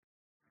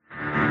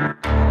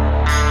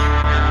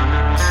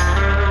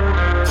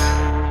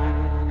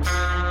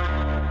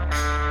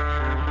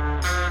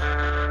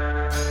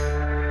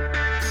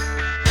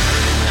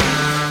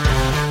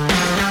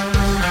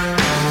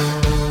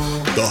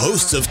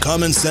hosts of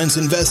Common Sense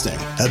Investing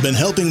have been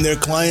helping their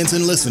clients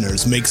and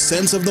listeners make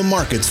sense of the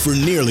markets for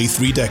nearly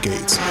 3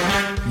 decades.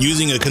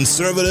 Using a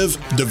conservative,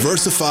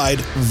 diversified,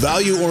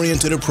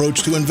 value-oriented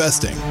approach to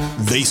investing,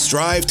 they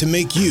strive to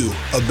make you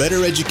a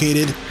better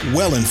educated,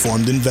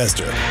 well-informed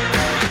investor.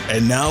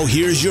 And now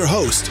here's your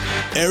host,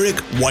 Eric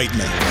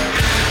Whiteman.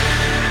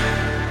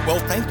 Well,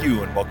 thank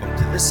you and welcome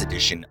to this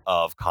edition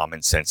of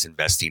Common Sense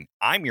Investing.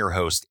 I'm your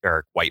host,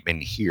 Eric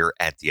Whiteman, here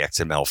at the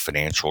XML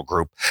Financial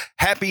Group.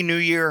 Happy New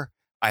Year.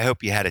 I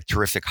hope you had a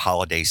terrific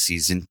holiday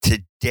season.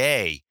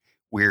 Today,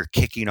 we're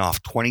kicking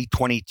off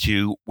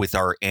 2022 with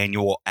our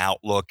annual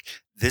outlook.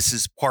 This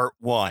is part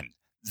 1,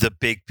 the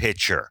big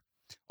picture.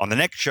 On the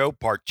next show,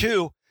 part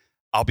 2,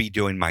 I'll be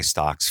doing my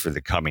stocks for the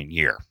coming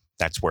year.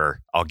 That's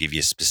where I'll give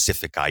you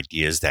specific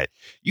ideas that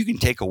you can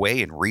take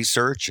away and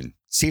research and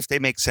see if they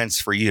make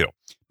sense for you.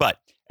 But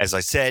as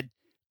I said,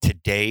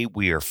 today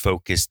we are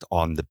focused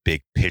on the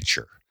big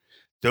picture.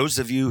 Those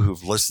of you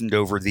who've listened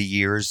over the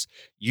years,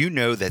 you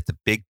know that the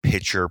big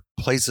picture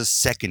plays a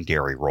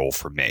secondary role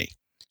for me.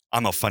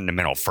 I'm a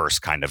fundamental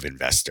first kind of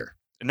investor.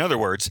 In other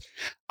words,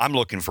 I'm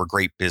looking for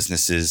great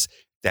businesses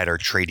that are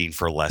trading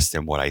for less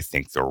than what I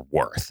think they're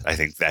worth. I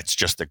think that's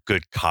just a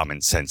good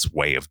common sense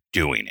way of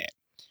doing it.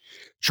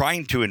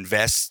 Trying to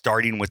invest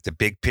starting with the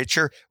big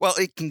picture, well,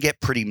 it can get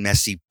pretty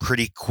messy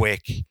pretty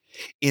quick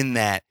in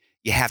that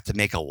you have to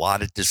make a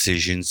lot of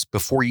decisions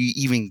before you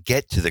even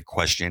get to the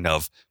question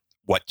of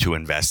what to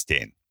invest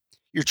in.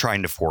 You're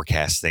trying to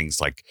forecast things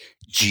like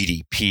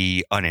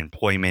GDP,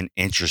 unemployment,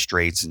 interest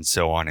rates, and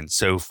so on and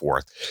so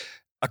forth.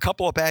 A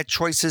couple of bad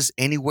choices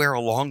anywhere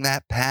along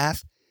that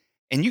path,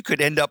 and you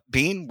could end up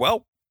being,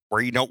 well,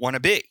 where you don't want to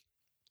be.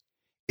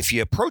 If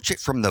you approach it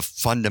from the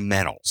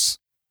fundamentals,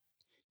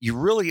 you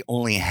really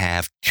only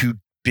have 2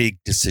 big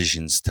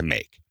decisions to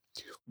make.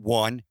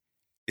 1,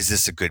 is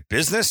this a good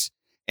business?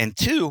 And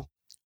 2,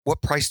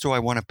 what price do I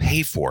want to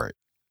pay for it?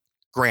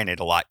 Granted,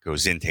 a lot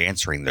goes into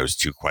answering those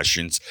 2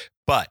 questions,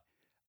 but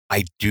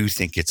I do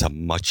think it's a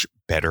much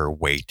better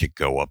way to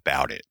go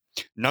about it.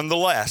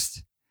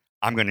 Nonetheless,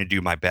 I'm going to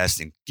do my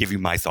best and give you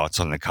my thoughts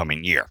on the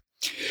coming year.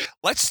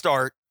 Let's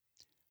start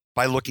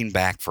by looking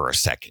back for a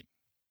second.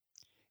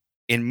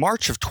 In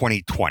March of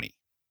 2020,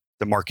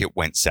 the market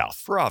went south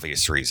for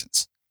obvious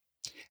reasons.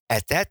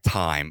 At that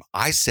time,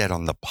 I said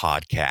on the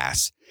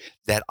podcast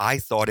that I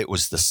thought it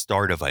was the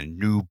start of a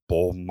new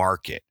bull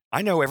market.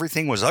 I know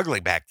everything was ugly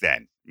back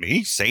then.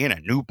 Me saying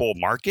a new bull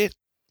market?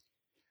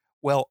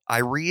 Well, I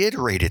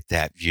reiterated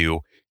that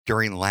view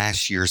during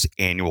last year's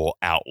annual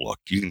outlook.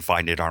 You can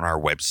find it on our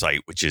website,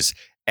 which is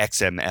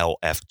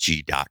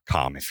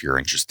xmlfg.com if you're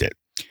interested.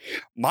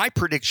 My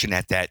prediction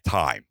at that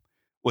time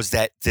was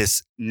that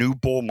this new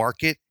bull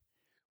market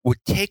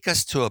would take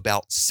us to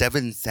about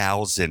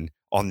 7,000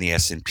 on the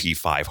S&P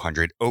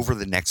 500 over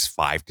the next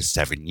 5 to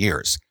 7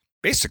 years.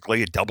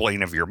 Basically, a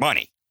doubling of your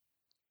money.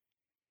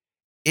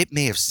 It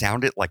may have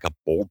sounded like a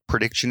bold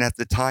prediction at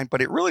the time,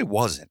 but it really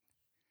wasn't.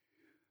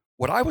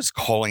 What I was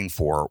calling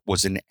for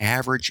was an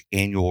average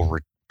annual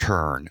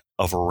return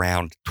of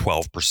around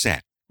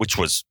 12%, which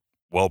was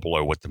well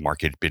below what the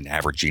market had been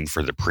averaging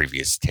for the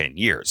previous 10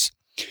 years.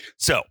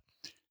 So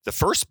the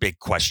first big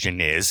question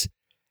is,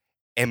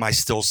 am I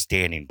still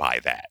standing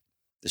by that?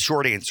 The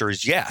short answer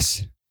is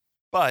yes,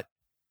 but,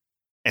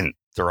 and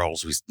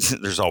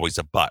there's always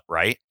a but,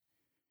 right?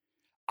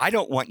 I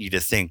don't want you to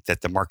think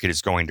that the market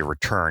is going to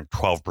return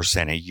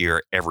 12% a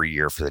year every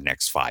year for the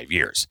next 5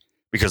 years,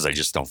 because I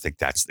just don't think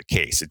that's the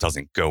case. It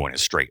doesn't go in a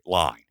straight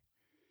line.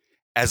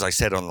 As I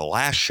said on the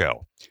last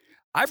show,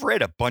 I've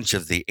read a bunch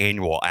of the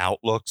annual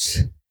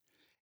outlooks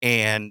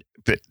and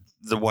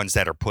the ones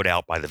that are put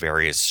out by the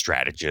various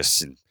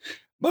strategists, and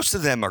most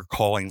of them are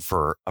calling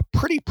for a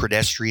pretty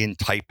pedestrian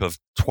type of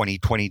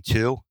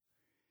 2022.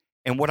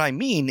 And what I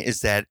mean is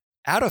that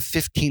out of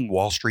 15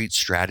 Wall Street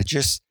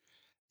strategists,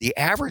 the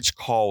average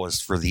call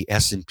is for the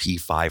S&P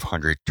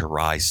 500 to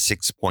rise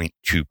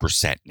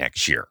 6.2%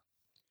 next year.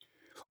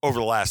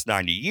 Over the last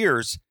 90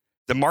 years,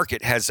 the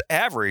market has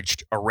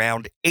averaged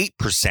around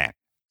 8%.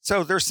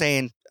 So they're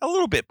saying a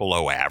little bit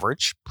below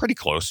average, pretty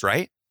close,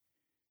 right?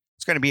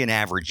 It's going to be an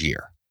average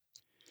year.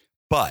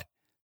 But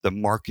the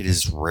market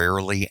is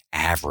rarely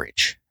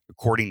average.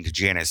 According to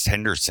Janus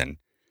Henderson,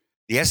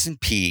 the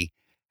S&P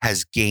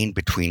has gained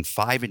between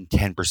 5 and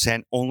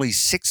 10% only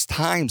 6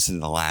 times in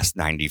the last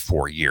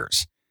 94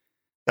 years.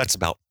 That's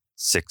about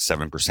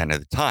 6-7% of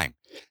the time.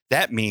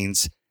 That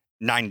means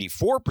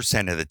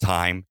 94% of the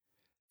time,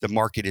 the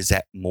market is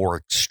at more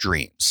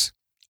extremes,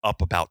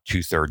 up about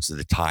 2/3 of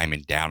the time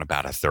and down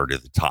about 1/3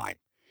 of the time.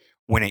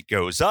 When it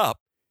goes up,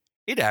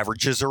 it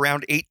averages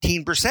around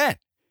 18%.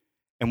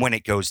 And when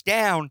it goes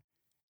down,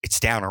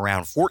 it's down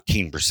around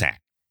 14%.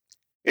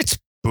 It's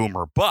boom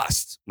or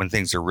bust. When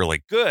things are really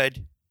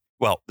good,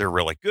 well, they're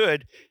really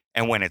good.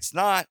 And when it's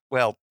not,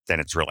 well, then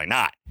it's really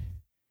not.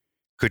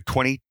 Could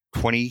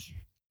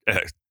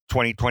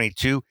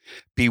 2022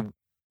 be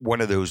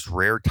one of those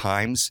rare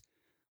times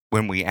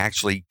when we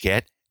actually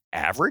get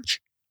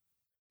average?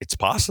 It's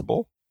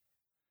possible.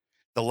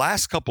 The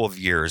last couple of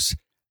years,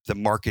 the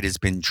market has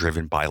been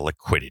driven by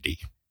liquidity.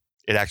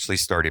 It actually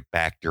started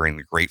back during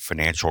the great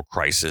financial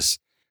crisis,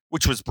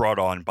 which was brought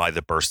on by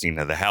the bursting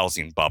of the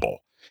housing bubble,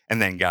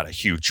 and then got a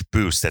huge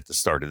boost at the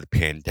start of the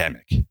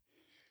pandemic.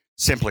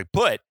 Simply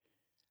put,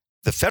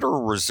 the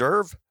Federal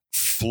Reserve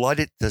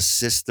flooded the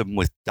system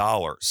with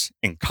dollars.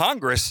 In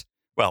Congress,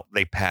 well,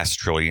 they passed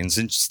trillions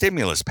in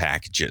stimulus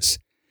packages.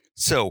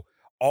 So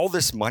all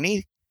this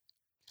money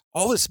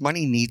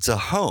needs a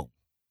home.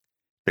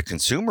 The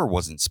consumer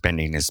wasn't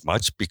spending as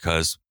much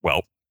because,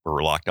 well,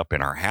 we're locked up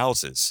in our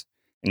houses.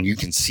 And you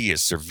can see a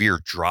severe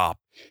drop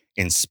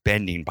in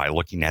spending by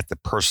looking at the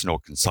personal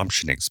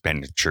consumption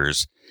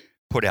expenditures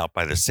put out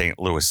by the St.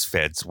 Louis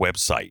Fed's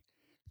website.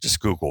 Just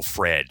Google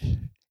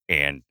Fed,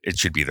 and it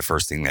should be the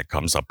first thing that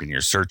comes up in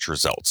your search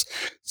results.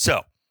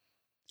 So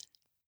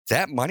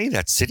that money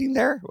that's sitting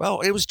there, well,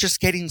 it was just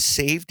getting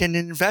saved and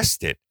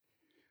invested.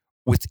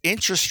 With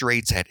interest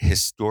rates at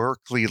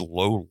historically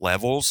low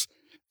levels,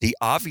 the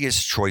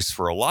obvious choice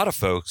for a lot of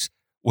folks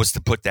was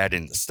to put that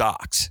into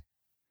stocks.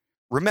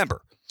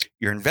 Remember,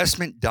 your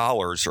investment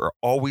dollars are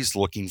always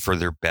looking for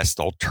their best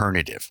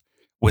alternative.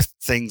 With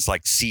things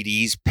like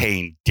CDs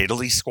paying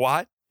diddly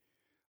squat,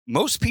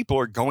 most people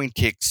are going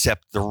to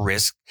accept the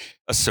risk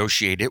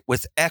associated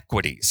with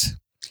equities.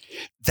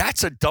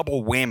 That's a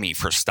double whammy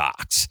for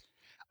stocks.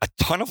 A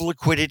ton of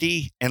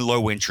liquidity and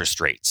low interest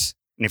rates.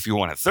 And if you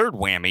want a third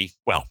whammy,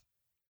 well,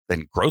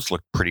 then growth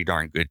looked pretty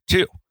darn good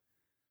too.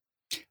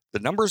 The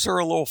numbers are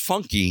a little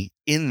funky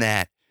in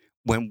that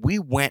we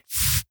went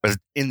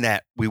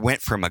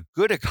from a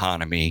good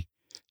economy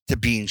to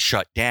being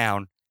shut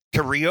down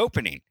to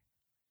reopening.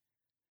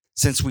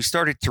 Since we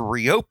started to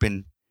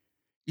reopen,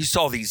 you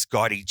saw these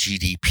gaudy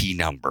GDP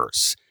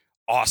numbers,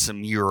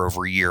 awesome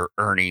year-over-year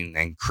earning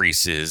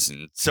increases,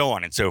 and so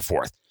on and so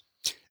forth.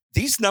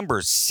 These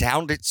numbers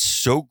sounded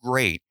so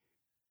great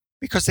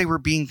because they were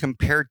being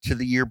compared to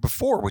the year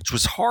before, which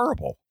was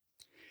horrible.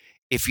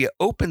 If you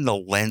open the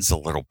lens a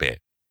little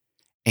bit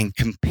and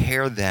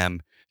compare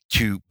them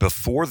to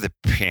before the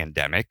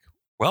pandemic,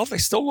 well, they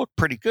still look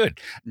pretty good.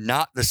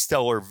 Not the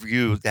stellar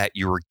view that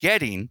you were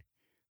getting,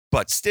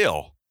 but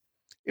still,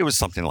 it was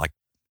something like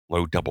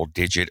low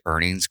double-digit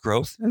earnings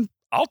growth, and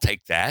I'll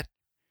take that.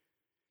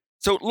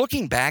 So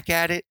looking back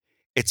at it,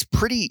 it's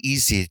pretty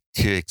easy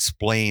to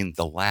explain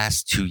the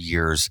last 2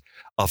 years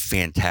of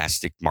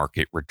fantastic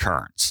market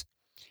returns.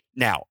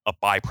 Now, a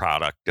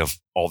byproduct of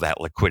all that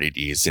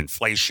liquidity is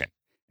inflation,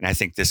 and I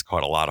think this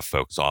caught a lot of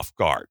folks off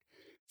guard.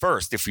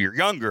 First, if you're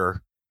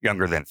younger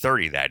than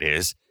 30, that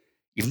is,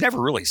 you've never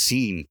really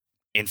seen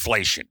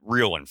inflation,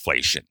 real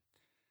inflation.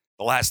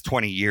 The last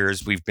 20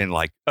 years, we've been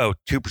like,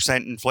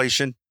 2%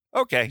 inflation?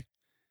 Okay.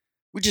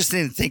 We just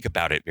didn't think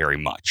about it very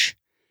much.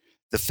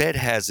 The Fed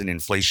has an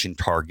inflation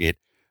target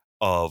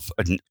of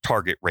a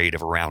target rate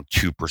of around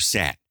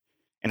 2%.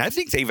 And I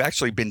think they've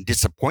actually been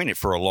disappointed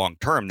for a long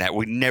term that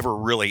we never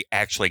really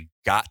actually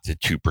got to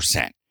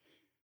 2%.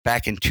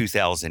 Back in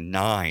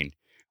 2009,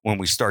 when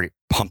we started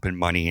pumping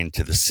money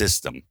into the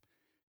system,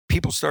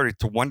 people started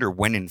to wonder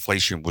when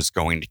inflation was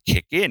going to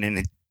kick in, and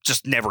it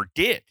just never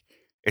did.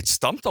 It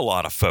stumped a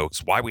lot of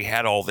folks why we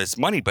had all this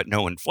money but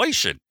no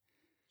inflation.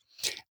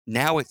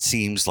 Now it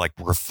seems like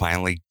we're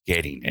finally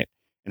getting it.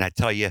 And I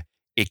tell you,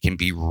 it can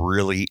be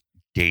really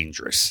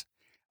dangerous.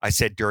 I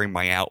said during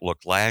my outlook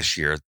last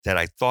year that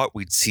I thought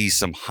we'd see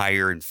some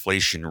higher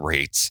inflation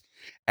rates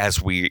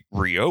as we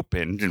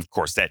reopened. And of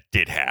course, that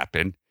did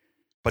happen,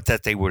 but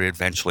that they would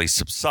eventually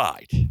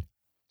subside.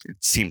 It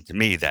seemed to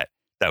me that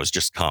was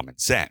just common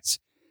sense.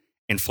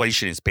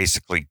 Inflation is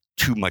basically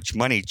too much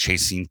money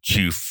chasing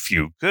too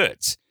few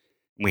goods.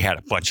 We had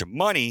a bunch of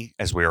money,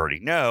 as we already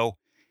know.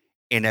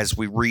 And as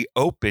we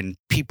reopened,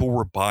 people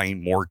were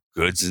buying more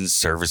goods and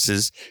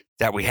services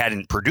that we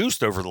hadn't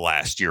produced over the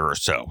last year or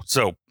so.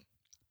 So,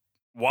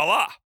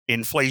 voila,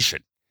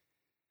 inflation.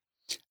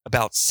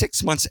 About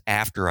 6 months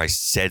after I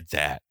said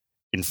that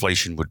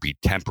inflation would be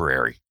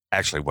temporary,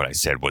 actually what I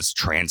said was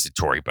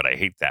transitory, but I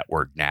hate that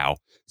word now,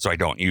 so I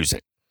don't use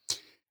it.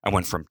 I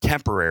went from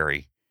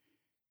temporary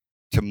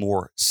to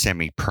more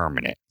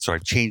semi-permanent. So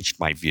I've changed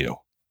my view.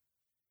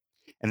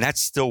 And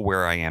that's still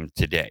where I am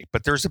today.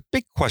 But there's a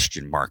big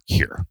question mark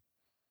here.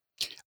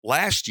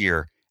 Last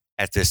year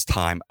at this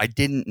time, I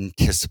didn't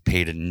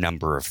anticipate a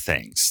number of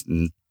things.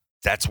 And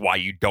that's why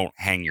you don't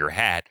hang your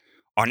hat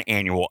on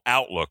annual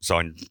outlooks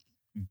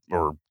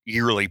or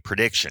yearly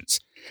predictions,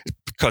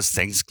 because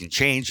things can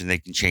change and they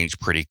can change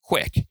pretty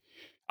quick.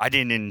 I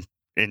didn't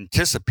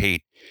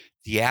anticipate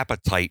the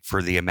appetite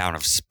for the amount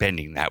of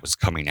spending that was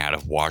coming out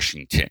of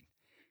Washington.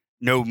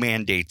 No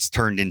mandates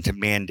turned into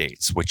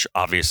mandates, which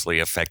obviously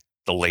affect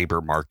the labor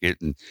market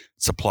and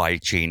supply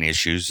chain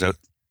issues,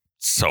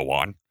 so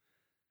on.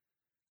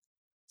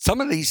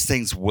 Some of these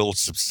things will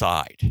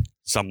subside,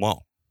 some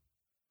won't.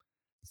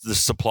 The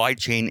supply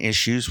chain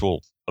issues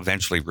will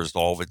eventually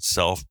resolve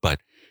itself,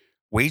 but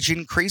wage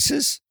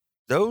increases,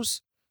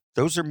 those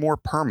are more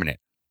permanent.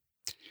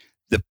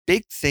 The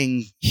big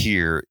thing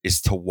here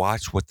is to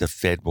watch what the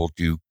Fed will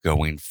do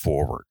going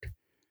forward.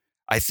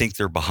 I think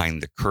they're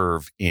behind the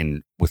curve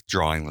in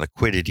withdrawing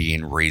liquidity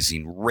and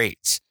raising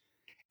rates.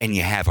 And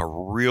you have a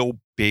real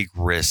big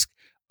risk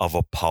of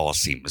a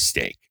policy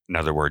mistake. In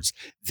other words,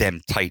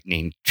 them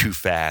tightening too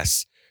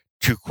fast,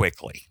 too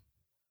quickly.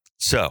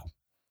 So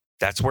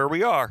that's where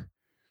we are,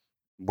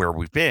 where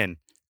we've been.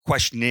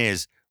 Question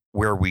is,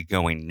 where are we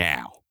going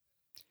now?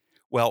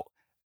 Well,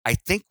 I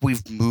think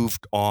we've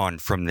moved on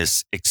from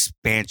this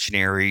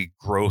expansionary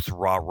growth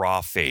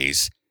rah-rah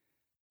phase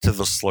to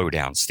the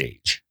slowdown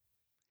stage.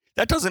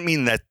 That doesn't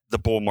mean that the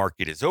bull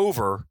market is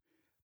over,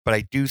 but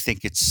I do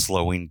think it's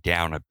slowing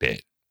down a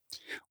bit.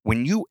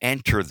 When you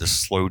enter the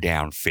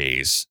slowdown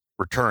phase,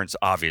 returns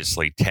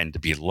obviously tend to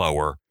be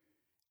lower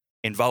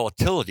and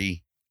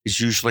volatility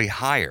is usually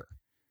higher.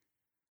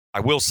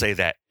 I will say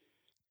that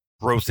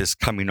growth is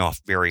coming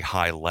off very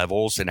high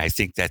levels, and I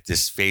think that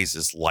this phase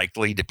is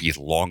likely to be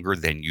longer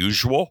than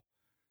usual.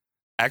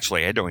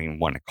 Actually, I don't even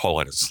want to call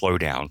it a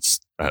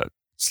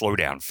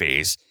slowdown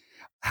phase.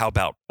 How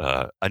about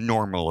a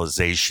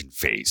normalization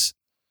phase?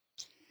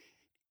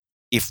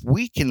 If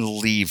we can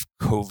leave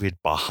COVID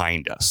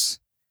behind us,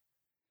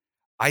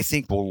 I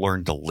think we'll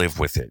learn to live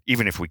with it.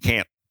 Even if we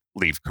can't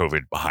leave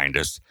COVID behind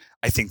us,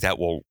 I think that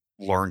we'll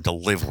learn to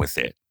live with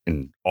it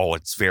in all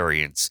its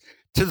variants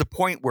to the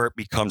point where it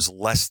becomes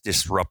less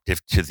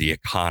disruptive to the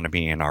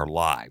economy and our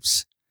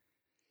lives.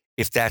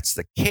 If that's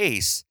the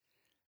case,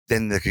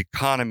 then the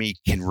economy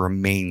can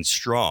remain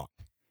strong.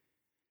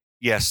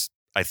 Yes,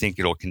 I think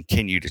it'll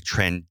continue to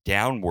trend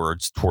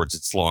downwards towards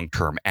its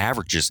long-term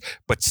averages,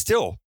 but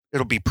still,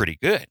 it'll be pretty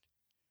good.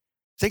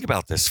 Think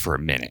about this for a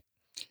minute.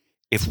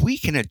 If we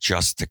can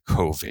adjust to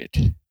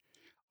COVID,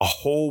 a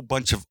whole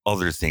bunch of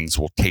other things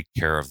will take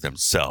care of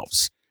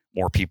themselves.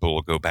 More people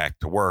will go back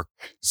to work.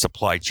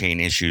 Supply chain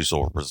issues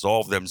will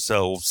resolve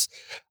themselves.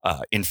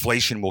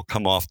 Inflation will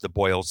come off the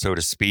boil, so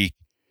to speak.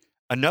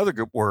 In other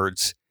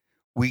words,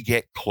 we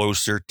get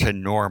closer to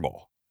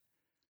normal.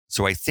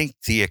 So I think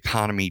the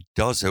economy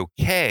does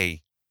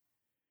okay,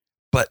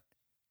 but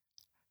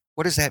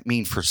what does that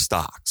mean for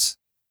stocks?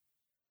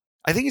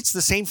 I think it's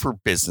the same for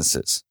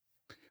businesses.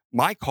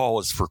 My call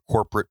is for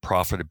corporate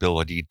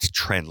profitability to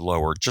trend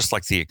lower, just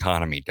like the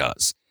economy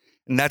does.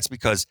 And that's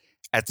because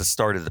at the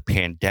start of the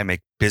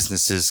pandemic,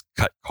 businesses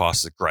cut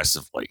costs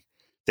aggressively.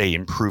 They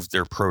improved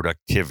their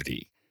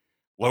productivity.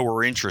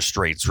 Lower interest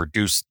rates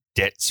reduced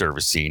debt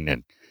servicing,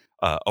 and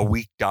a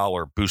weak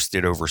dollar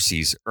boosted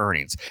overseas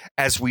earnings.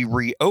 As we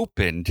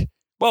reopened,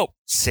 well,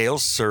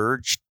 sales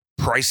surged,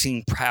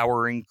 pricing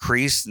power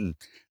increased, and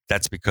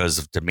that's because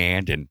of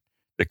demand and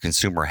the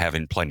consumer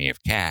having plenty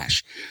of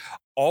cash.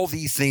 All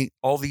these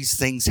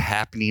things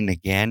happening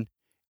again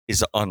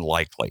is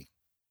unlikely.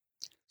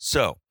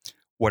 So,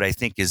 what I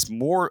think is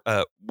more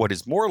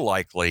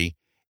likely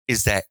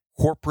is that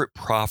corporate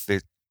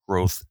profit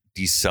growth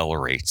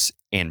decelerates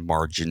and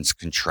margins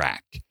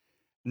contract.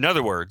 In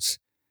other words,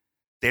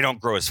 they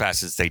don't grow as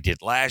fast as they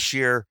did last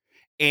year,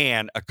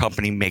 and a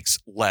company makes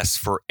less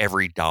for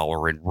every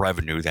dollar in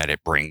revenue that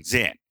it brings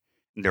in.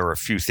 And there are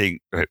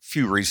a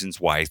few reasons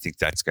why I think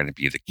that's going to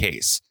be the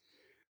case.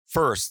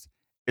 First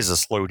is a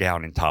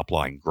slowdown in top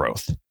line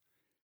growth.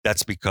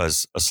 That's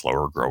because a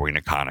slower growing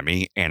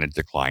economy and a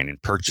decline in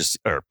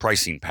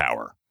pricing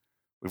power.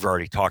 We've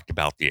already talked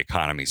about the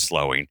economy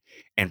slowing,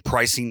 and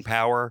pricing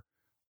power,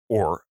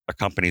 or a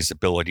company's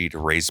ability to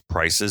raise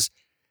prices,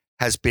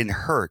 has been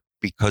hurt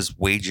because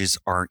wages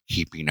aren't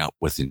keeping up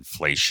with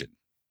inflation.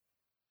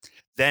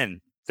 Then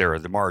there are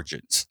the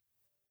margins.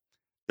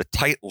 The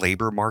tight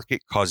labor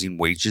market causing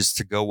wages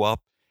to go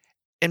up,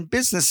 and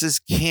businesses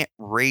can't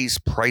raise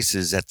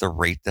prices at the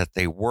rate that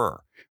they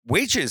were.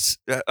 Wages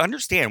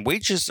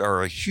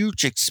are a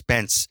huge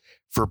expense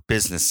for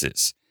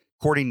businesses.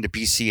 According to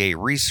BCA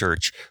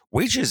research,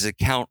 wages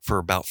account for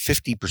about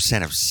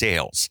 50% of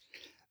sales.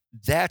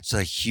 That's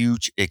a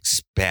huge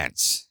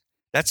expense.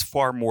 That's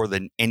far more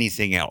than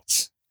anything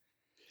else.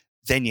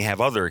 Then you have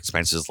other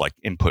expenses like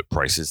input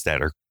prices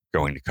that are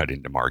going to cut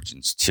into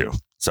margins too.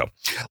 So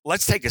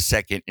let's take a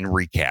second and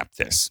recap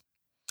this.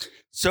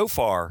 So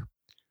far,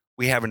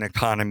 we have an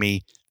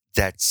economy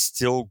that's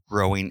still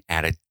growing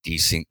at a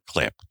decent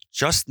clip,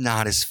 just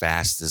not as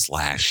fast as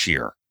last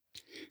year.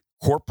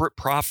 Corporate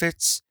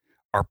profits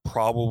are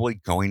probably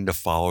going to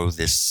follow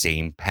this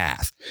same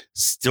path.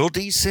 Still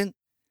decent,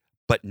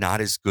 but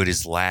not as good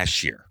as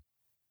last year.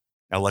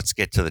 Now let's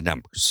get to the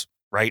numbers,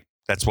 right?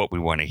 That's what we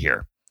want to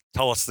hear.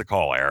 Tell us the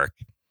call, Eric.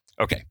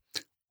 Okay,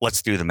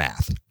 let's do the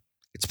math.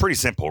 It's pretty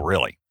simple,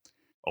 really.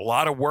 A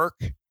lot of work,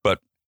 but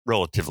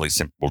relatively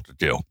simple to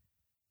do.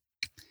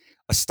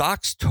 A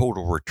stock's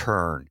total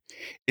return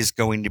is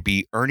going to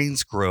be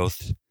earnings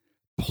growth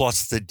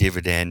plus the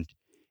dividend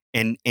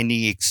and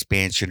any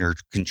expansion or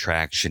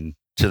contraction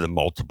to the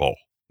multiple.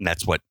 And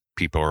that's what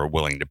people are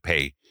willing to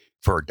pay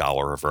for a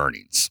dollar of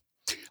earnings.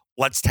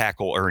 Let's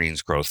tackle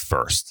earnings growth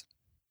first.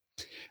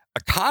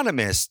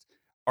 Economists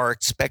are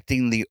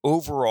expecting the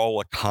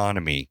overall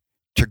economy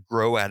to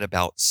grow at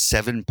about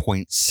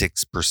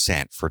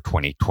 7.6% for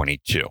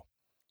 2022.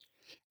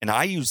 And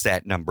I use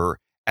that number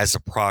as a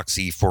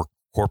proxy for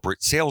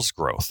corporate sales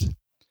growth.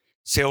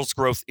 Sales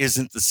growth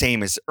isn't the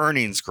same as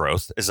earnings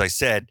growth. As I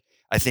said,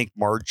 I think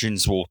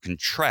margins will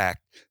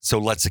contract, so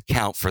let's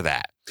account for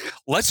that.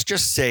 Let's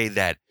just say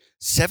that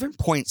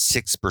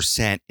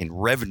 7.6% in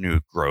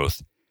revenue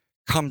growth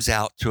comes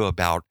out to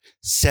about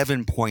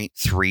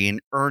 7.3 in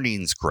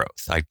earnings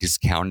growth. I've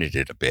discounted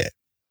it a bit.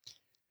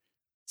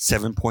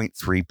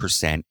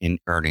 7.3% in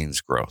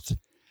earnings growth.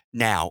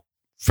 Now,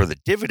 for the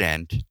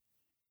dividend,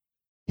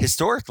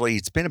 historically,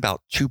 it's been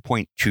about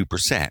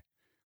 2.2%,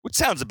 which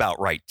sounds about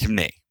right to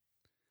me.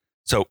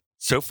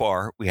 So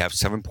far, we have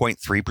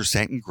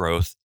 7.3% in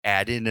growth,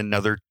 add in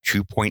another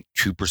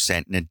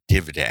 2.2% in a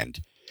dividend,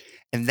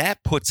 and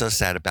that puts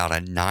us at about a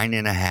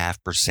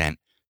 9.5%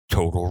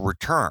 total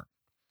return.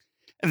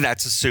 And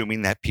that's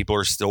assuming that people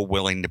are still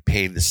willing to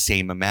pay the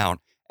same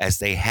amount as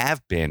they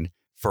have been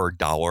for a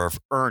dollar of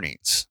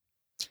earnings.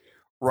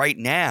 Right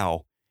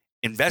now,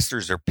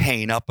 investors are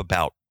paying up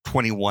about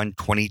 21,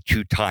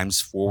 22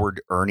 times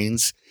forward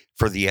earnings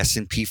for the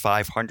S&P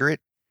 500,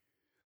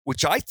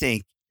 which I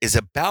think is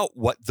about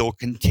what they'll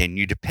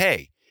continue to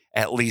pay,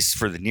 at least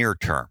for the near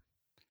term.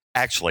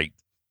 Actually,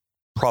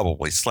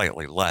 probably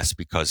slightly less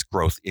because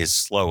growth is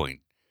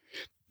slowing.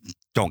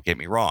 Don't get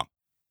me wrong.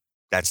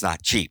 That's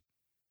not cheap.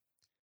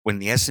 When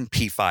the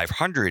S&P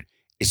 500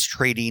 is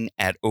trading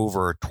at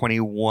over a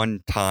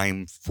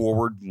 21-time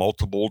forward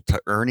multiple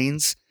to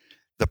earnings,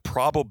 the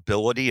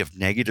probability of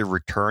negative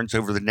returns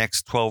over the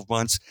next 12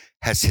 months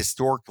has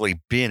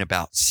historically been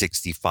about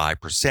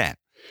 65%.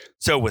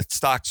 So with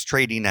stocks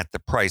trading at the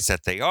price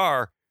that they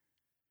are,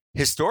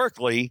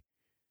 historically,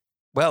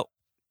 well,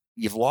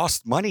 you've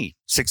lost money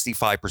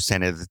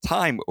 65% of the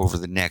time over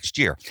the next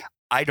year.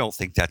 I don't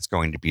think that's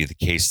going to be the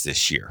case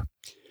this year.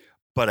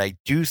 But I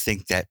do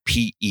think that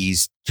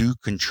PEs do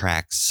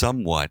contract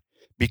somewhat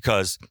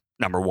because,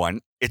 number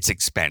one, it's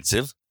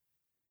expensive.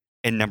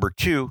 And number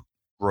two,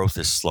 growth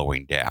is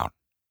slowing down.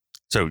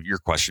 So your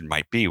question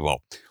might be,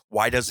 well,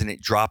 why doesn't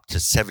it drop to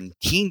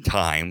 17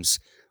 times,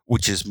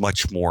 which is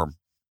much more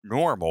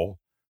normal,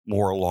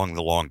 more along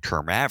the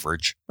long-term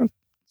average?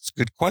 It's a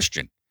good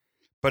question.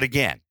 But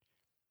again,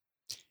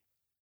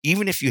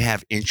 even if you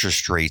have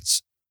interest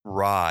rates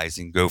rise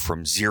and go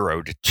from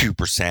 0 to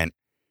 2%,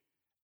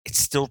 it's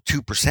still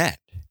 2%.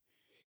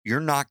 You're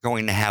not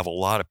going to have a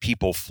lot of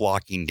people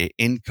flocking to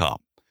income.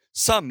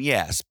 Some,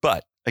 yes,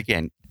 but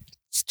again,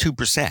 it's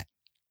 2%.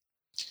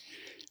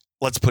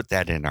 Let's put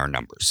that in our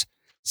numbers.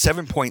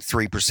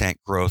 7.3%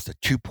 growth, a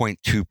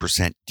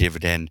 2.2%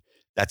 dividend.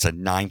 That's a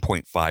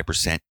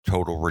 9.5%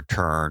 total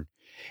return.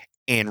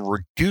 And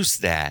reduce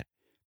that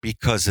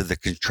because of the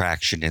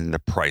contraction in the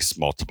price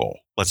multiple.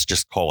 Let's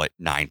just call it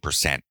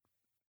 9%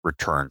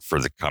 return for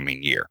the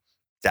coming year.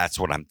 That's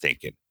what I'm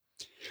thinking.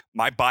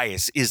 My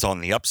bias is on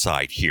the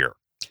upside here.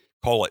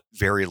 Call it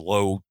very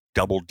low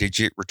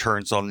double-digit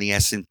returns on the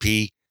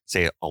S&P,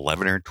 say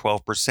 11 or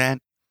 12%.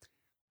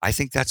 I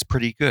think that's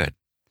pretty good.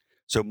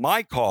 So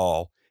my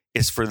call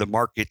is for the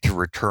market to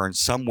return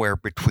somewhere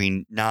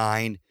between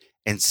 9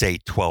 and say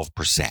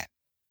 12%.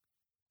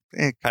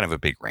 Kind of a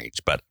big range,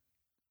 but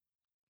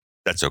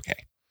that's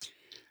okay.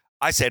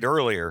 I said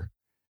earlier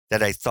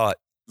that I thought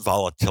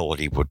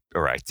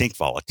I think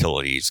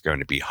volatility is going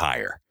to be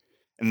higher.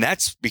 And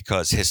that's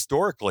because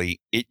historically,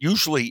 it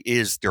usually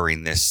is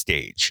during this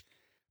stage,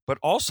 but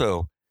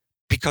also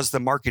because the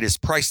market is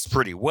priced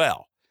pretty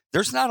well.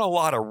 There's not a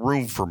lot of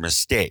room for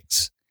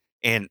mistakes,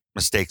 and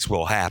mistakes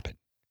will happen.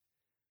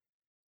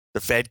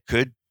 The Fed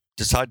could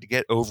decide to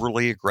get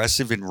overly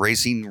aggressive in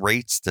raising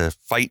rates to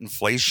fight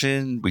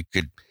inflation. We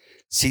could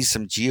see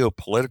some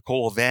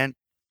geopolitical event,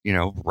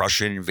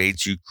 Russia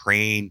invades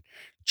Ukraine,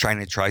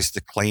 China tries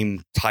to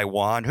claim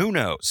Taiwan, who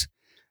knows?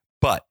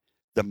 But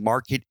the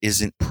market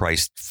isn't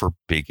priced for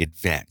big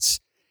events.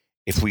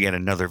 If we get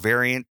another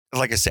variant,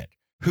 like I said,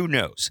 who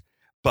knows?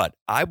 But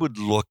I would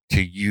look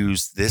to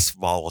use this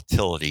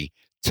volatility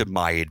to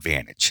my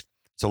advantage.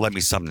 So let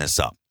me sum this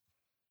up.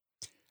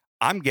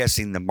 I'm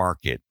guessing the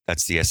market,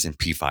 that's the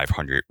S&P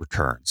 500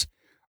 returns,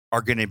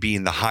 are going to be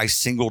in the high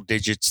single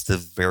digits to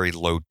very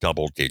low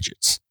double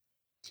digits.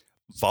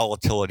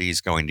 Volatility is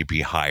going to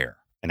be higher,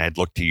 and I'd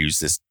look to use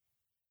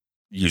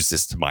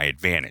this to my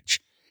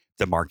advantage.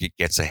 The market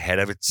gets ahead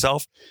of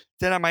itself,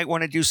 then I might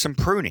want to do some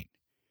pruning.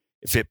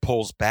 If it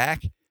pulls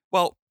back,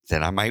 well,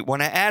 then I might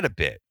want to add a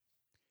bit.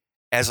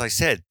 As I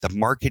said, the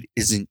market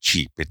isn't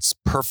cheap. It's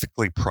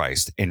perfectly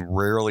priced, and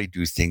rarely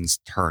do things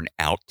turn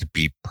out to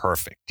be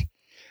perfect.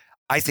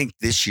 I think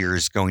this year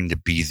is going to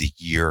be the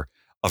year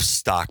of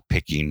stock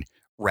picking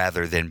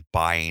rather than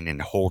buying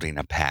and holding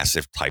a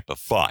passive type of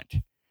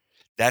fund.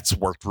 That's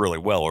worked really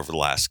well over the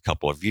last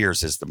couple of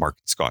years as the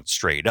market's gone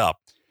straight up.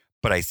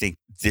 But I think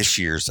this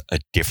year's a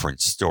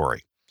different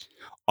story.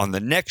 On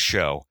the next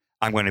show,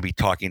 I'm going to be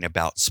talking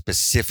about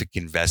specific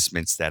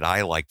investments that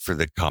I like for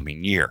the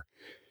coming year.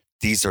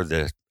 These are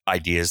the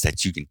ideas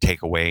that you can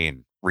take away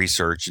and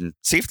research and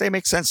see if they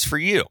make sense for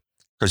you,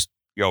 because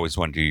you always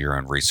want to do your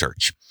own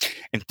research.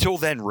 Until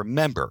then,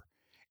 remember,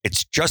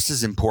 it's just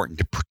as important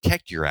to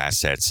protect your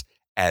assets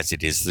as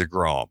it is to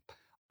grow them.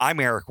 I'm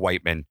Eric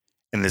Whiteman,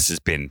 and this has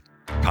been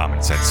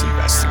Common Sense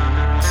Investing.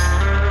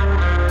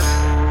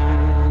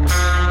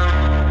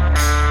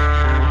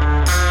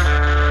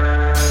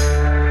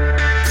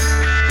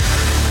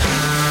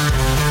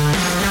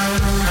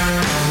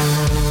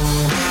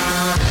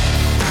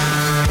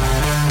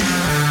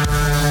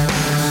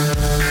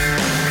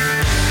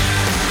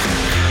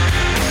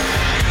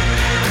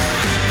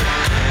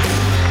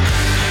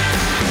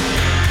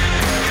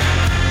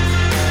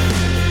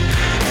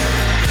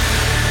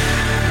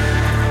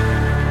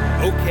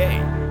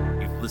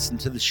 Listen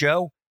to the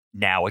show.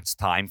 Now it's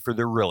time for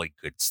the really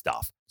good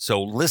stuff.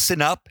 So listen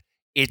up.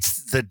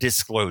 It's the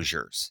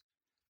disclosures.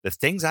 The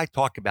things I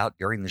talk about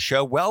during the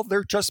show, well,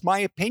 they're just my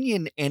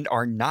opinion and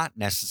are not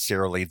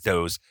necessarily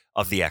those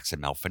of the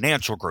XML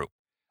Financial Group.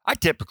 I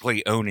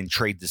typically own and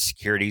trade the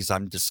securities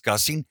I'm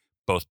discussing,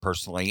 both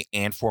personally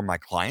and for my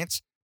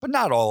clients, but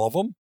not all of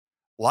them.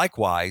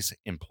 Likewise,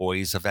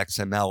 employees of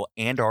XML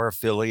and our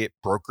affiliate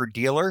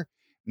broker-dealer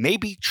may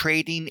be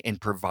trading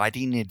and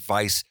providing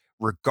advice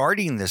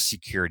regarding the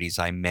securities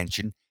I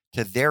mentioned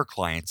to their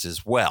clients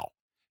as well.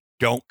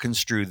 Don't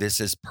construe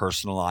this as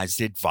personalized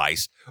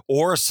advice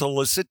or a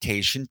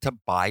solicitation to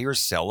buy or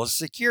sell a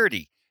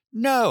security.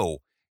 No,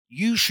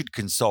 you should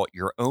consult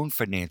your own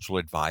financial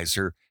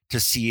advisor to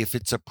see if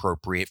it's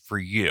appropriate for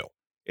you.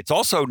 It's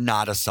also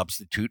not a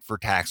substitute for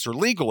tax or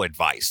legal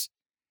advice.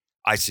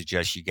 I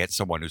suggest you get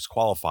someone who's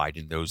qualified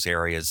in those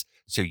areas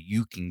so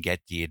you can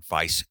get the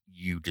advice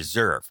you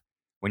deserve.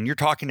 When you're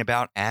talking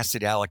about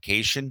asset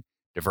allocation,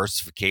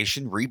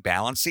 diversification,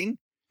 rebalancing,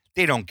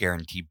 they don't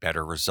guarantee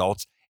better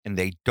results and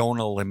they don't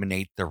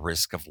eliminate the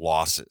risk of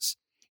losses.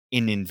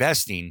 In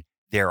investing,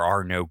 there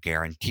are no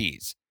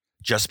guarantees.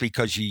 Just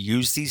because you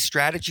use these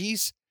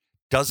strategies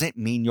doesn't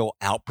mean you'll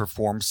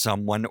outperform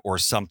someone or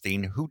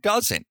something who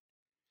doesn't.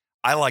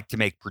 I like to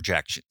make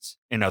projections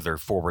and other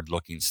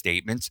forward-looking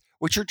statements,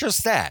 which are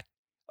just that,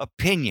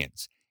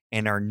 opinions,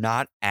 and are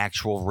not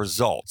actual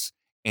results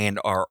and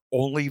are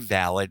only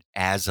valid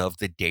as of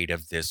the date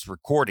of this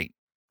recording.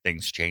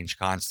 Things change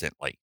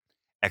constantly.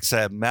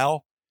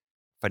 XML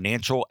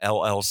Financial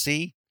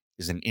LLC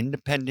is an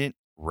independent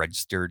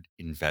registered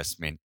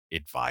investment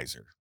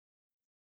advisor.